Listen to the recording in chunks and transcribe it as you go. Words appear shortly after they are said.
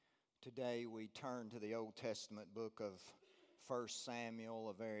Today we turn to the Old Testament book of 1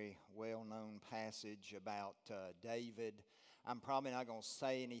 Samuel, a very well-known passage about David. I'm probably not going to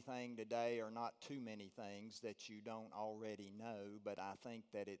say anything today, or not too many things that you don't already know, but I think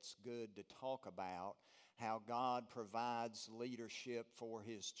that it's good to talk about how God provides leadership for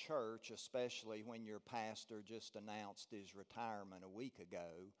His church, especially when your pastor just announced his retirement a week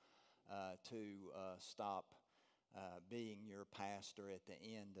ago to stop being your pastor at the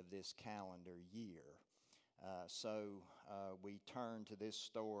end of this calendar year. So we turn to this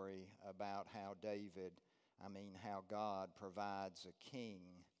story about how how God provides a king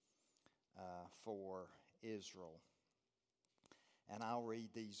for Israel. And I'll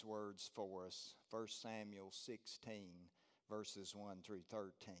read these words for us. 1 Samuel 16, verses 1 through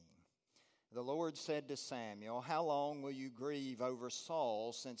 13. The Lord said to Samuel, "How long will you grieve over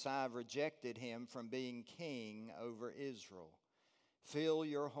Saul, since I have rejected him from being king over Israel? Fill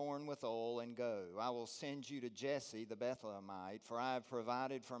your horn with oil and go. I will send you to Jesse the Bethlehemite, for I have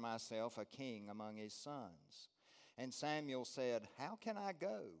provided for myself a king among his sons." And Samuel said, "How can I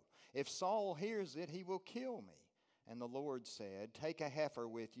go? If Saul hears it, he will kill me." And the Lord said, "Take a heifer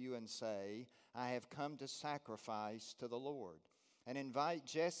with you and say, I have come to sacrifice to the Lord. And invite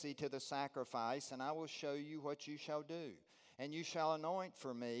Jesse to the sacrifice, and I will show you what you shall do. And you shall anoint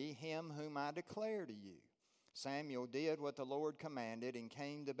for me him whom I declare to you." Samuel did what the Lord commanded and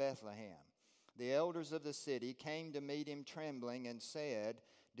came to Bethlehem. The elders of the city came to meet him trembling and said,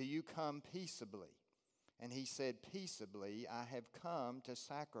 "Do you come peaceably?" And he said, "Peaceably, I have come to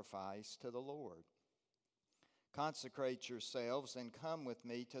sacrifice to the Lord." "Consecrate yourselves and come with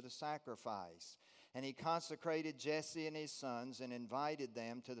me to the sacrifice." And he consecrated Jesse and his sons and invited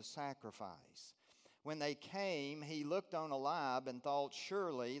them to the sacrifice. When they came, he looked on Eliab and thought,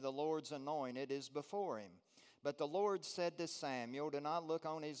 "Surely the Lord's anointed is before him." But the Lord said to Samuel, "Do not look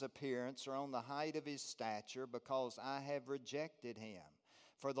on his appearance or on the height of his stature, because I have rejected him.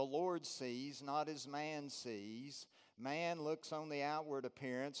 For the Lord sees not as man sees. Man looks on the outward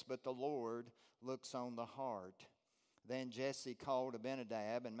appearance, but the Lord looks on the heart." Then Jesse called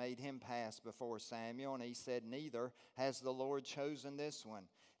Abinadab and made him pass before Samuel, and he said, "Neither has the Lord chosen this one."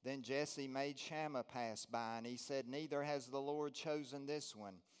 Then Jesse made Shammah pass by, and he said, "Neither has the Lord chosen this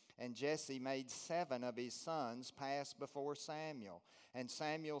one." And Jesse made 7 of his sons pass before Samuel. And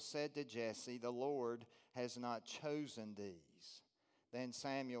Samuel said to Jesse, "The Lord has not chosen these." Then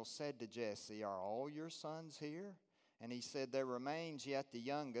Samuel said to Jesse, "Are all your sons here?" And he said, "There remains yet the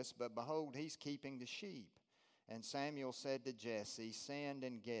youngest, but behold, he's keeping the sheep." And Samuel said to Jesse, "Send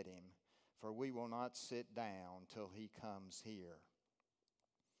and get him, for we will not sit down till he comes here."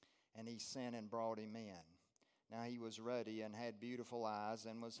 And he sent and brought him in. Now he was ruddy and had beautiful eyes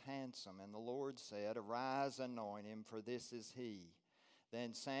and was handsome. And the Lord said, "Arise, anoint him, for this is he."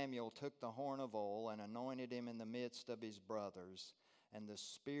 Then Samuel took the horn of oil and anointed him in the midst of his brothers. And the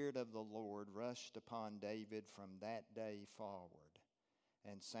Spirit of the Lord rushed upon David from that day forward.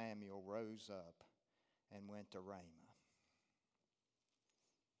 And Samuel rose up and went to Ramah.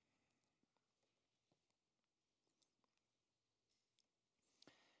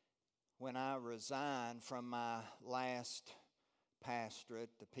 When I resigned from my last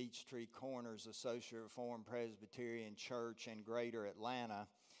pastorate, the Peachtree Corners Associate Reformed Presbyterian Church in Greater Atlanta,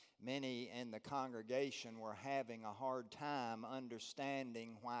 many in the congregation were having a hard time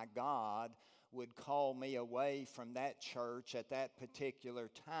understanding why God would call me away from that church at that particular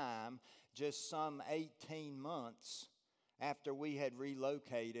time, just some 18 months after we had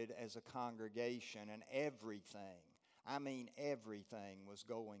relocated as a congregation, and everything was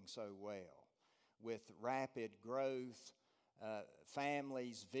going so well, with rapid growth,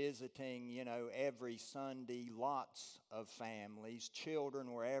 families visiting, every Sunday, lots of families.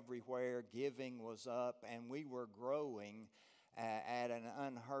 Children were everywhere, giving was up, and we were growing at an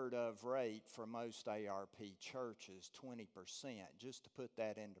unheard of rate for most ARP churches, 20%. Just to put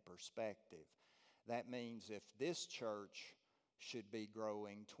that into perspective, that means if this church should be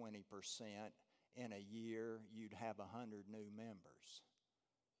growing 20% in a year, you'd have 100 new members.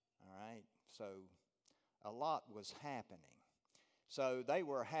 All right? So a lot was happening. So they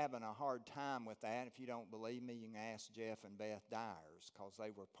were having a hard time with that. If you don't believe me, you can ask Jeff and Beth Dyers, because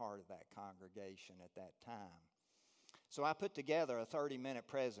they were part of that congregation at that time. So I put together a 30-minute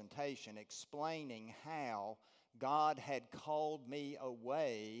presentation explaining how God had called me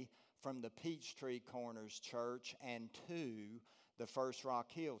away from the Peachtree Corners Church and to the First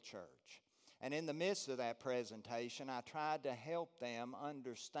Rock Hill Church. And in the midst of that presentation, I tried to help them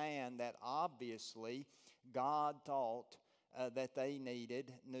understand that obviously God thought that they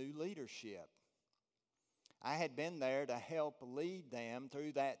needed new leadership. I had been there to help lead them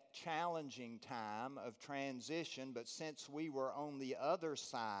through that challenging time of transition, but since we were on the other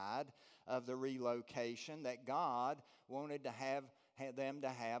side of the relocation, that God wanted to have them to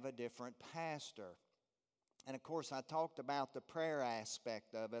have a different pastor. And of course, I talked about the prayer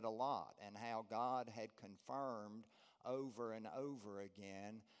aspect of it a lot and how God had confirmed over and over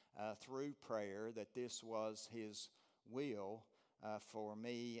again through prayer that this was His will for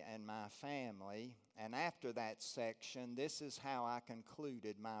me and my family. And after that section, this is how I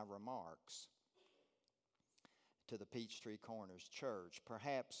concluded my remarks to the Peachtree Corners Church.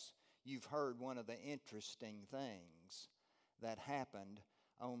 Perhaps you've heard one of the interesting things that happened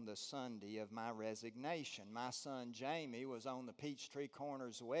on the Sunday of my resignation. My son Jamie was on the Peachtree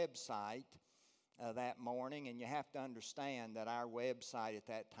Corners website that morning, and you have to understand that our website at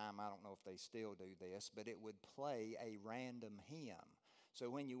that time, I don't know if they still do this, but it would play a random hymn. So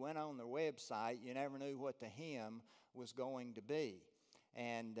when you went on their website, you never knew what the hymn was going to be.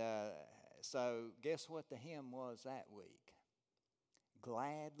 And so guess what the hymn was that week?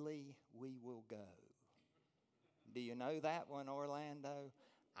 Gladly We Will Go. Do you know that one, Orlando?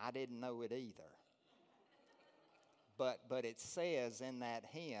 I didn't know it either. But it says in that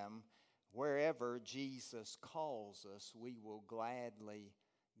hymn, wherever Jesus calls us, we will gladly,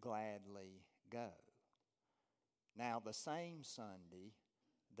 gladly go. Now, the same Sunday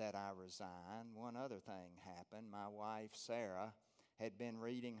that I resigned, one other thing happened. My wife, Sarah, had been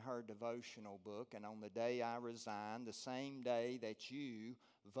reading her devotional book, and on the day I resigned, the same day that you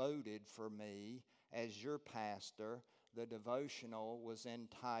voted for me as your pastor, the devotional was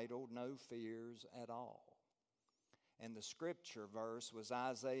entitled No Fears at All. And the scripture verse was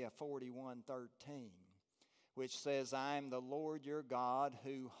Isaiah 41:13, which says, I am the Lord your God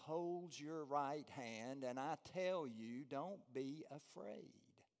who holds your right hand, and I tell you, don't be afraid.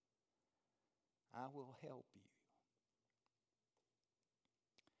 I will help you.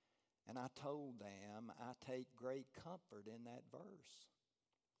 And I told them, I take great comfort in that verse.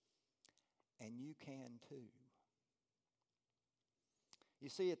 And you can too. You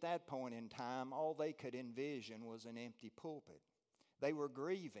see, at that point in time, all they could envision was an empty pulpit. They were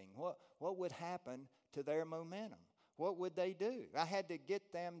grieving. What would happen to their momentum? What would they do? I had to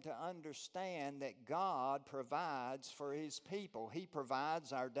get them to understand that God provides for His people. He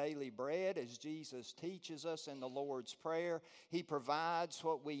provides our daily bread as Jesus teaches us in the Lord's Prayer. He provides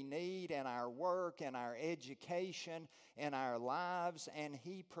what we need in our work, in our education, in our lives, and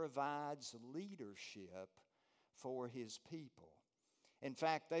He provides leadership for His people. In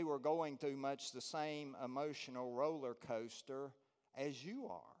fact, they were going through much the same emotional roller coaster as you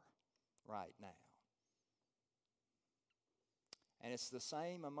are right now. And it's the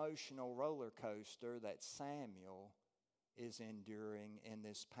same emotional roller coaster that Samuel is enduring in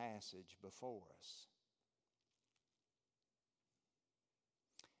this passage before us.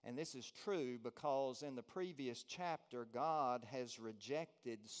 And this is true because in the previous chapter, God has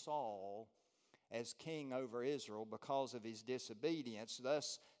rejected Saul as king over Israel because of his disobedience.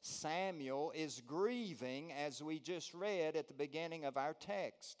 Thus, Samuel is grieving, as we just read at the beginning of our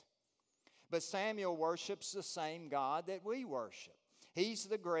text. But Samuel worships the same God that we worship. He's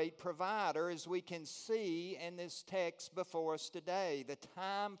the great provider, as we can see in this text before us today. The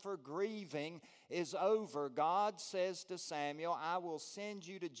time for grieving is over. God says to Samuel, I will send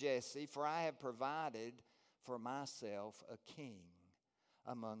you to Jesse, for I have provided for myself a king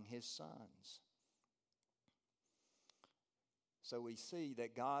among his sons. So we see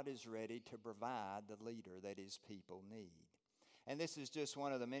that God is ready to provide the leader that His people need. And this is just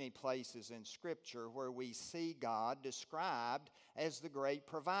one of the many places in Scripture where we see God described as the great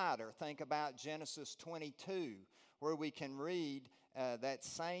provider. Think about Genesis 22, where we can read that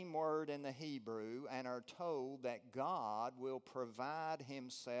same word in the Hebrew and are told that God will provide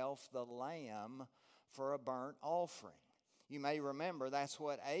Himself the lamb for a burnt offering. You may remember that's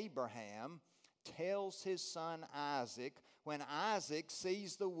what Abraham tells his son Isaac when Isaac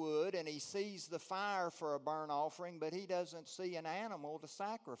sees the wood and he sees the fire for a burnt offering, but he doesn't see an animal to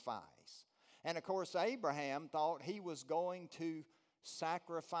sacrifice. And of course, Abraham thought he was going to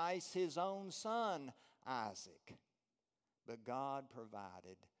sacrifice his own son, Isaac. But God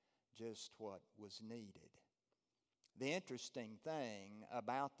provided just what was needed. The interesting thing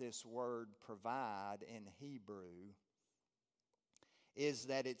about this word provide in Hebrew is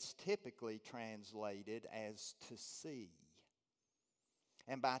that it's typically translated as to see.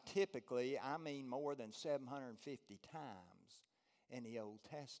 And by typically, I mean more than 750 times in the Old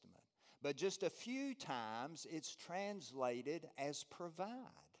Testament. But just a few times it's translated as provide.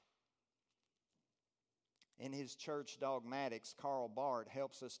 In his Church Dogmatics, Karl Barth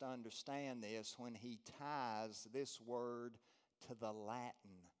helps us to understand this when he ties this word to the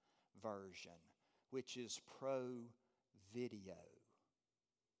Latin version, which is pro-video.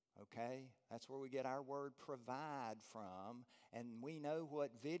 Okay? That's where we get our word provide from. And we know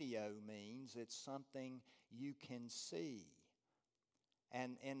what video means. It's something you can see.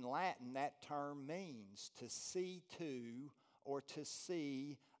 And in Latin, that term means to see to or to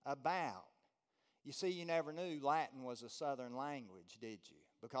see about. You see, you never knew Latin was a Southern language, did you?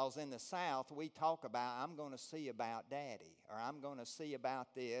 Because in the South, we talk about, I'm going to see about Daddy, or I'm going to see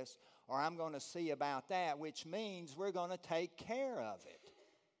about this, or I'm going to see about that, which means we're going to take care of it.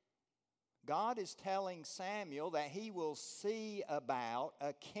 God is telling Samuel that he will see about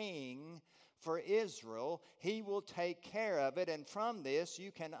a king for Israel. He will take care of it. And from this,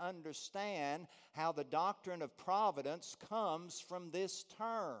 you can understand how the doctrine of providence comes from this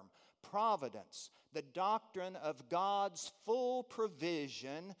term. Providence, the doctrine of God's full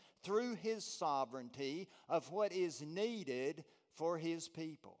provision through His sovereignty of what is needed for His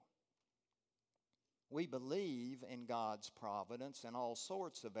people. We believe in God's providence in all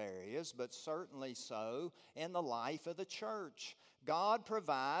sorts of areas, but certainly so in the life of the church. God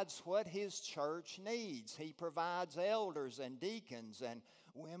provides what His church needs. He provides elders and deacons and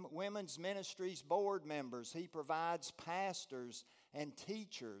women's ministries board members. He provides pastors and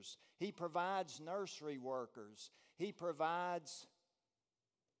teachers. He provides nursery workers. He provides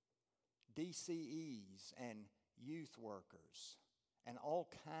DCEs and youth workers and all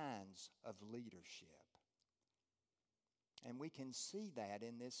kinds of leadership. And we can see that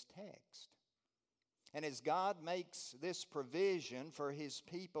in this text. And as God makes this provision for His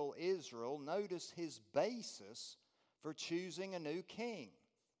people Israel, notice His basis for choosing a new king.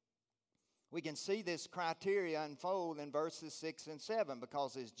 We can see this criteria unfold in verses 6 and 7,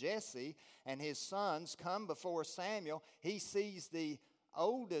 because as Jesse and his sons come before Samuel, he sees the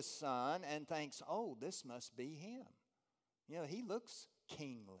oldest son and thinks, oh, this must be him. You know, he looks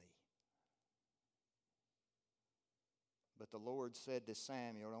kingly. But the Lord said to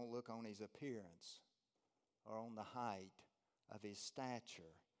Samuel, don't look on his appearance or on the height of his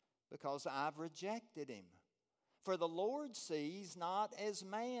stature, because I've rejected him. For the Lord sees not as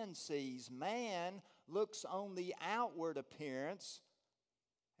man sees. Man looks on the outward appearance,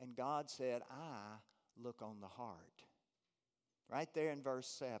 and God said, I look on the heart. Right there in verse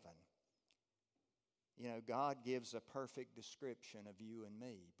 7. You know, God gives a perfect description of you and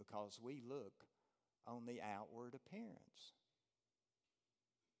me because we look on the outward appearance.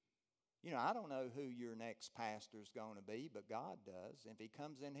 You know, I don't know who your next pastor's going to be, but God does. If he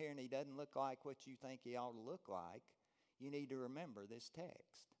comes in here and he doesn't look like what you think he ought to look like, you need to remember this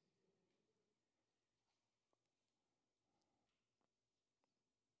text.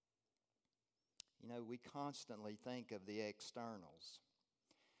 You know, we constantly think of the externals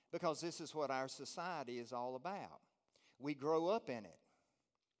because this is what our society is all about. We grow up in it.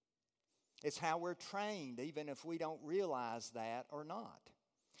 It's how we're trained, even if we don't realize that or not.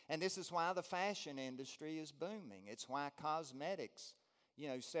 And this is why the fashion industry is booming. It's why cosmetics, you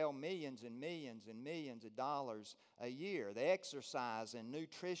know, sell millions and millions and millions of dollars a year. The exercise and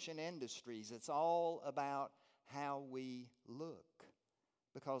nutrition industries, it's all about how we look,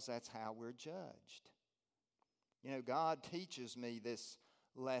 because that's how we're judged. You know, God teaches me this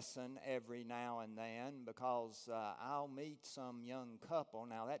lesson every now and then, because I'll meet some young couple.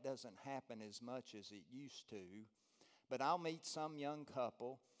 Now, that doesn't happen as much as it used to, but I'll meet some young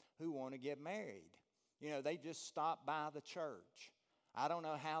couple who want to get married. You know, they just stopped by the church. I don't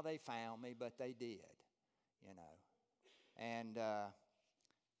know how they found me, but they did, you know. And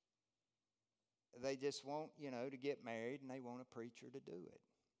they just want, you know, to get married, and they want a preacher to do it.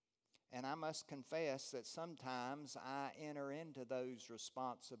 And I must confess that sometimes I enter into those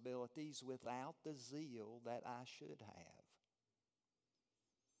responsibilities without the zeal that I should have.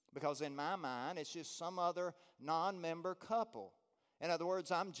 Because in my mind, it's just some other non-member couple. In other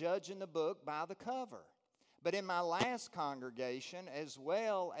words, I'm judging the book by the cover. But in my last congregation, as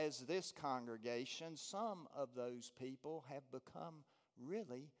well as this congregation, some of those people have become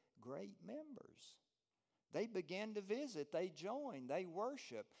really great members. They begin to visit, they join, they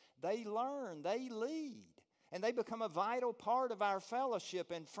worship, they learn, they lead. And they become a vital part of our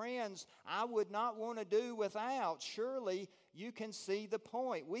fellowship. And friends, I would not want to do without. Surely you can see the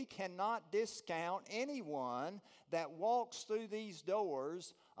point. We cannot discount anyone that walks through these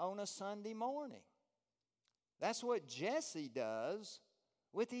doors on a Sunday morning. That's what Jesse does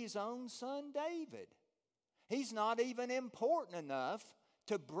with his own son David. He's not even important enough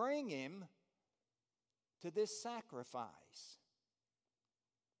to bring him to this sacrifice.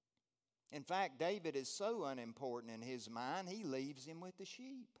 In fact, David is so unimportant in his mind, he leaves him with the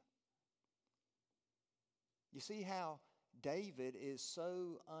sheep. You see how David is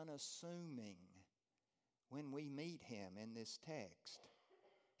so unassuming when we meet him in this text.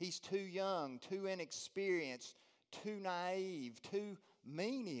 He's too young, too inexperienced, too naive, too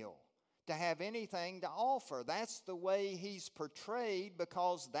menial to have anything to offer. That's the way he's portrayed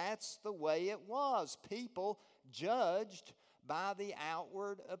because that's the way it was. People judged by the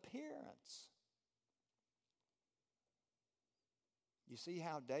outward appearance. You see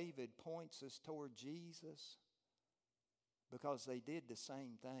how David points us toward Jesus? Because they did the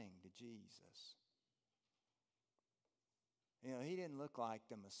same thing to Jesus. You know, he didn't look like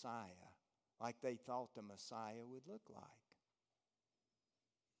the Messiah, like they thought the Messiah would look like.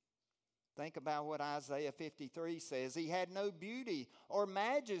 Think about what Isaiah 53 says. He had no beauty or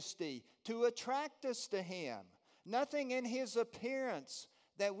majesty to attract us to him. Nothing in his appearance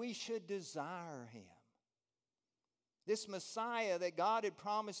that we should desire him. This Messiah that God had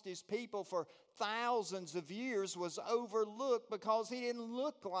promised his people for thousands of years was overlooked because he didn't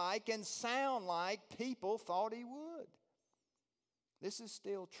look like and sound like people thought he would. This is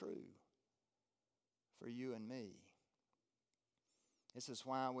still true for you and me. This is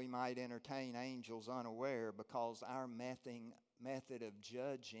why we might entertain angels unaware, because our method of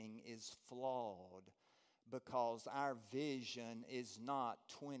judging is flawed, because our vision is not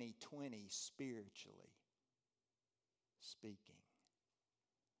 20/20 spiritually speaking.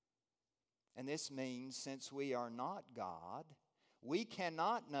 And this means since we are not God, we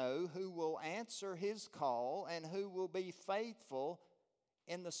cannot know who will answer his call and who will be faithful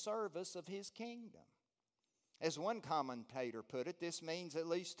in the service of his kingdom. As one commentator put it, this means at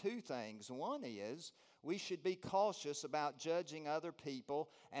least two things. One is we should be cautious about judging other people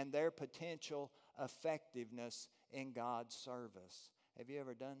and their potential effectiveness in God's service. Have you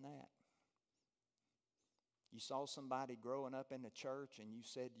ever done that? You saw somebody growing up in the church and you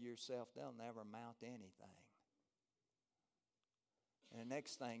said to yourself, they'll never amount to anything. And the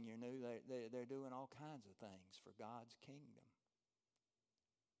next thing you knew, they're doing all kinds of things for God's kingdom.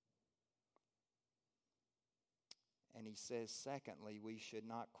 And he says, secondly, we should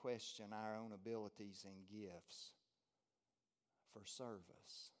not question our own abilities and gifts for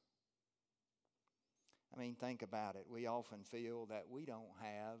service. I mean, think about it. We often feel that we don't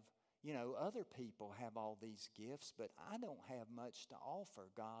have, other people have all these gifts, but I don't have much to offer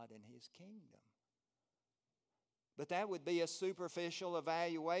God and his kingdom. But that would be a superficial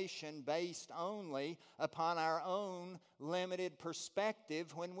evaluation based only upon our own limited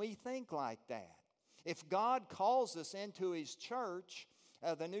perspective when we think like that. If God calls us into his church,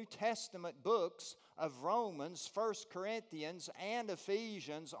 the New Testament books of Romans, 1 Corinthians, and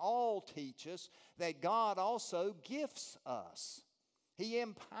Ephesians all teach us that God also gifts us. He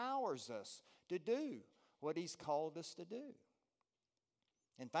empowers us to do what he's called us to do.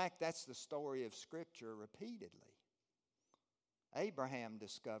 In fact, that's the story of Scripture repeatedly. Abraham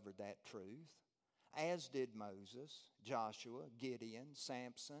discovered that truth, as did Moses, Joshua, Gideon,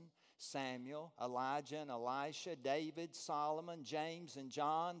 Samson, Samuel, Elijah and Elisha, David, Solomon, James and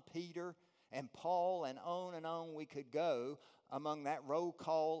John, Peter and Paul, and on we could go among that roll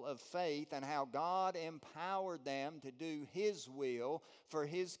call of faith, and how God empowered them to do his will for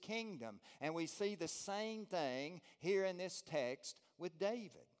his kingdom. And we see the same thing here in this text with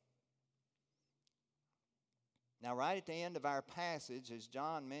David. Now, right at the end of our passage, as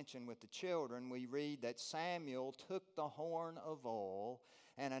John mentioned with the children, we read that Samuel took the horn of oil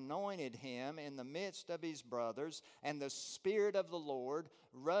and anointed him in the midst of his brothers, and the Spirit of the Lord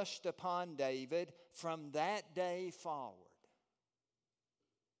rushed upon David from that day forward.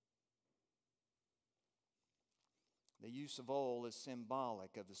 The use of oil is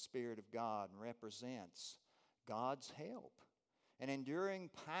symbolic of the Spirit of God and represents God's help and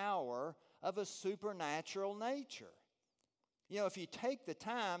enduring power of a supernatural nature. If you take the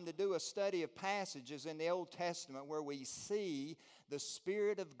time to do a study of passages in the Old Testament where we see the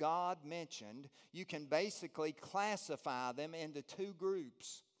Spirit of God mentioned, you can basically classify them into two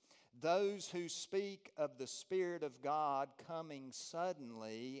groups. Those who speak of the Spirit of God coming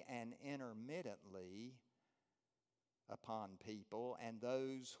suddenly and intermittently upon people, and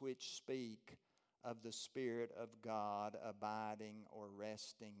those which speak of the Spirit of God abiding or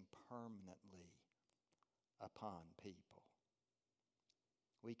resting permanently upon people.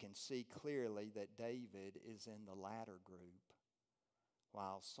 We can see clearly that David is in the latter group,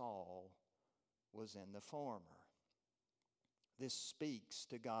 while Saul was in the former. This speaks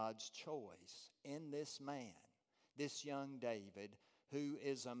to God's choice in this man, this young David, who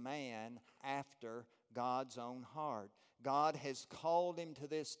is a man after God's own heart. God has called him to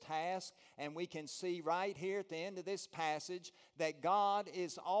this task, and we can see right here at the end of this passage that God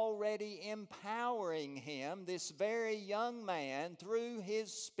is already empowering him, this very young man, through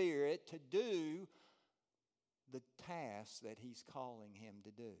his Spirit to do the task that he's calling him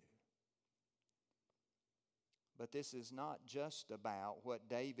to do. But this is not just about what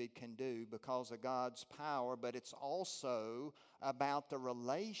David can do because of God's power, but it's also about the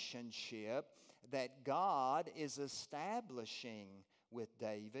relationship that God is establishing with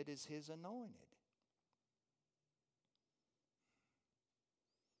David as his anointed.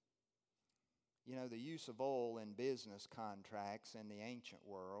 You know, the use of oil in business contracts in the ancient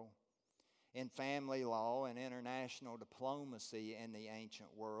world, in family law and international diplomacy in the ancient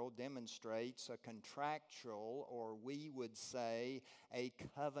world, demonstrates a contractual, or we would say a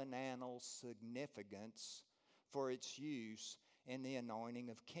covenantal significance for its use in the anointing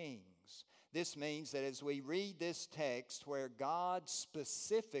of kings. This means that as we read this text where God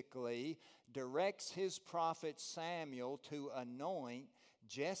specifically directs his prophet Samuel to anoint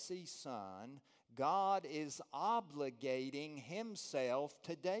Jesse's son, God is obligating himself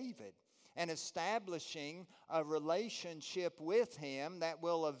to David and establishing a relationship with him that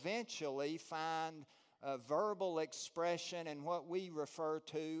will eventually find a verbal expression in what we refer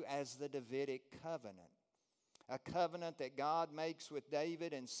to as the Davidic covenant. A covenant that God makes with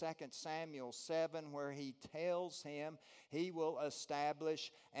David in 2 Samuel 7, where he tells him he will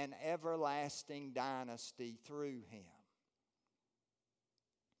establish an everlasting dynasty through him.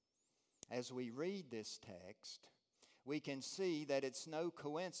 As we read this text, we can see that it's no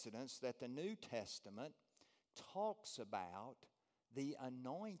coincidence that the New Testament talks about the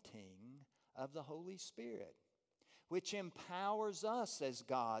anointing of the Holy Spirit, which empowers us as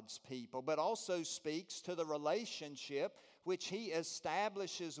God's people, but also speaks to the relationship which he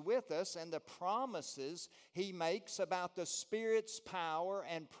establishes with us and the promises he makes about the Spirit's power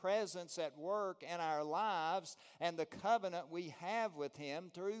and presence at work in our lives and the covenant we have with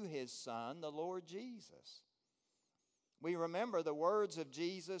him through his Son, the Lord Jesus. We remember the words of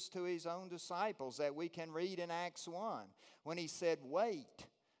Jesus to his own disciples that we can read in Acts 1 when he said, "Wait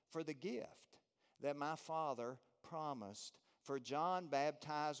for the gift that my Father promised. For John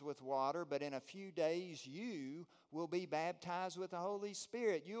baptized with water, but in a few days you will be baptized with the Holy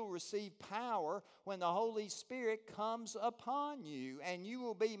Spirit. You will receive power when the Holy Spirit comes upon you, and you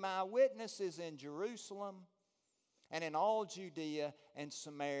will be my witnesses in Jerusalem and in all Judea and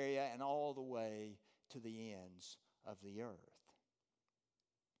Samaria and all the way to the ends of the earth."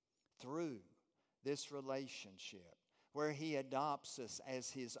 Through this relationship where he adopts us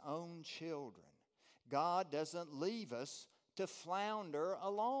as his own children, God doesn't leave us to flounder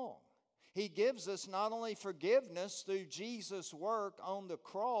along. He gives us not only forgiveness through Jesus' work on the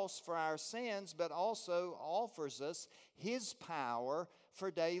cross for our sins, but also offers us his power for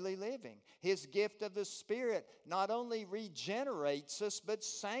daily living. His gift of the Spirit not only regenerates us, but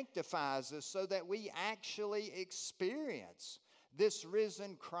sanctifies us so that we actually experience this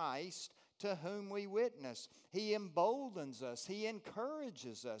risen Christ to whom we witness. He emboldens us. He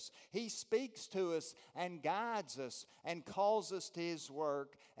encourages us. He speaks to us and guides us and calls us to his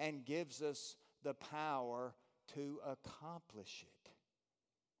work and gives us the power to accomplish it.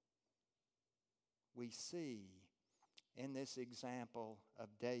 We see in this example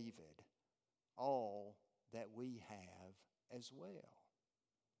of David all that we have as well,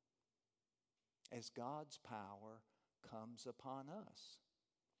 as God's power comes upon us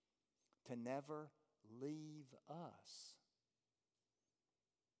to never leave us,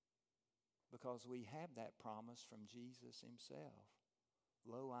 because we have that promise from Jesus himself.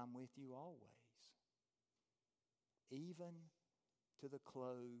 "Lo, I'm with you always, even to the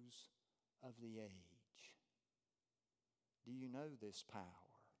close of the age." Do you know this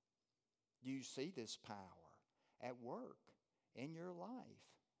power? Do you see this power at work in your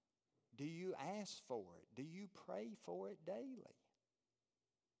life? Do you ask for it? Do you pray for it daily?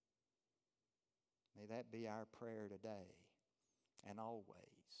 May that be our prayer today and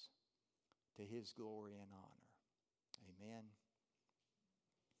always, to his glory and honor. Amen.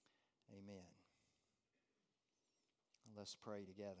 Amen. Let's pray together.